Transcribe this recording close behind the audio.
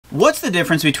What's the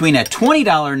difference between a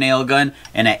 $20 nail gun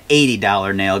and an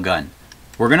 $80 nail gun?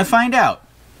 We're going to find out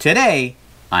today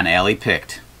on Alley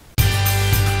Picked.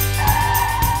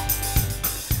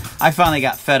 I finally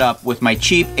got fed up with my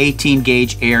cheap 18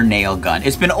 gauge air nail gun.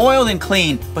 It's been oiled and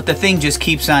cleaned, but the thing just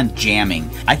keeps on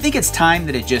jamming. I think it's time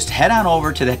that it just head on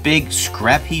over to that big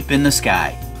scrap heap in the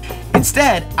sky.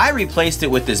 Instead, I replaced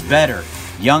it with this better,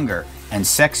 younger, and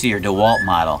sexier DeWalt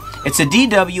model. It's a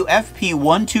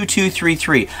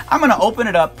DWFP12233. I'm going to open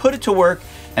it up, put it to work,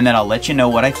 and then I'll let you know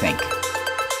what I think.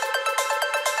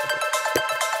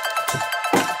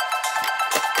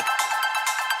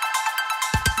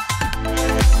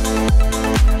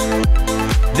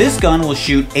 This gun will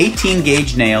shoot 18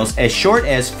 gauge nails as short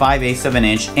as 5/8 of an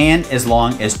inch and as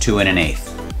long as 2 1/8.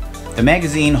 The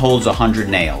magazine holds 100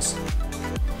 nails.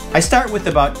 I start with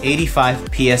about 85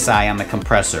 psi on the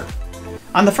compressor.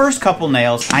 On the first couple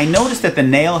nails, I noticed that the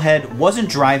nail head wasn't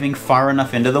driving far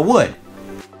enough into the wood.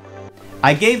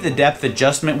 I gave the depth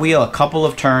adjustment wheel a couple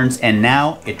of turns and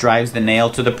now it drives the nail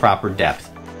to the proper depth.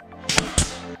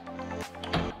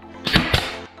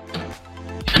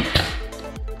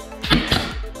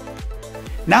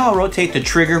 Now I'll rotate the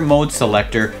trigger mode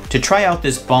selector to try out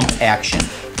this bump action.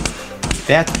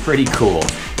 That's pretty cool.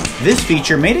 This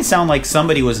feature made it sound like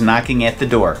somebody was knocking at the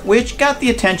door, which got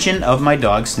the attention of my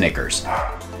dog Snickers.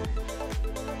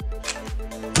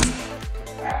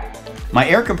 My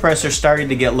air compressor started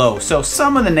to get low, so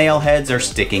some of the nail heads are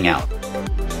sticking out.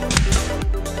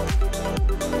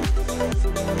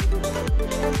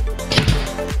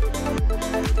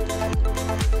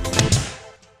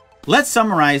 Let's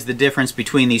summarize the difference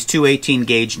between these two 18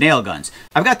 gauge nail guns.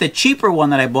 I've got the cheaper one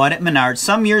that I bought at Menards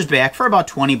some years back for about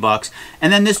 20 bucks,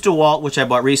 and then this DeWalt which I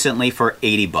bought recently for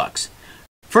 80 bucks.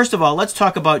 First of all, let's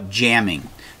talk about jamming.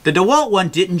 The DeWalt one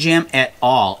didn't jam at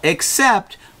all,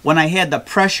 except when I had the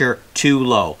pressure too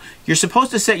low. You're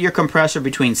supposed to set your compressor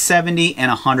between 70 and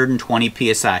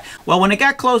 120 psi. Well, when it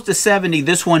got close to 70,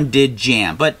 this one did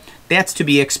jam, but that's to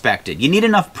be expected. You need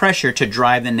enough pressure to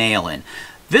drive the nail in.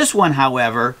 This one,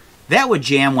 however, that would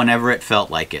jam whenever it felt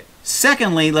like it.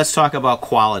 Secondly, let's talk about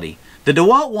quality. The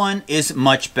DeWalt one is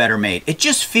much better made. It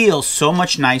just feels so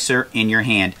much nicer in your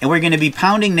hand. And we're going to be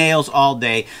pounding nails all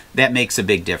day. That makes a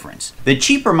big difference. The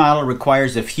cheaper model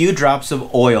requires a few drops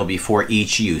of oil before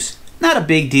each use. Not a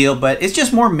big deal, but it's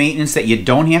just more maintenance that you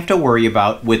don't have to worry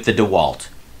about with the DeWalt.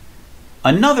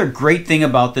 Another great thing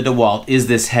about the DeWalt is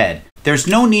this head. There's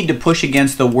no need to push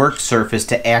against the work surface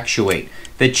to actuate.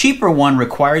 The cheaper one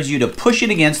requires you to push it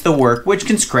against the work, which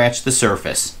can scratch the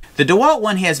surface. The DeWalt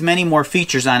one has many more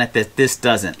features on it that this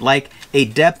doesn't, like a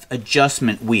depth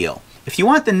adjustment wheel. If you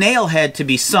want the nail head to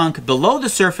be sunk below the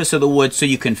surface of the wood so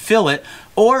you can fill it,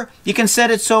 or you can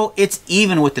set it so it's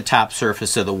even with the top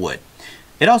surface of the wood.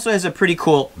 It also has a pretty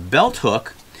cool belt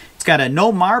hook. It's got a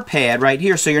no mar pad right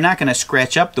here so you're not going to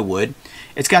scratch up the wood.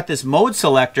 It's got this mode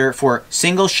selector for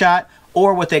single shot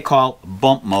or what they call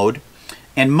bump mode.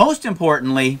 And most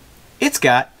importantly, it's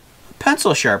got a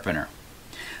pencil sharpener.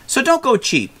 So don't go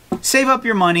cheap. Save up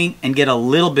your money and get a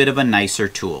little bit of a nicer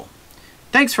tool.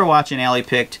 Thanks for watching Alley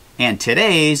Picked and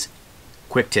today's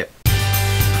quick tip.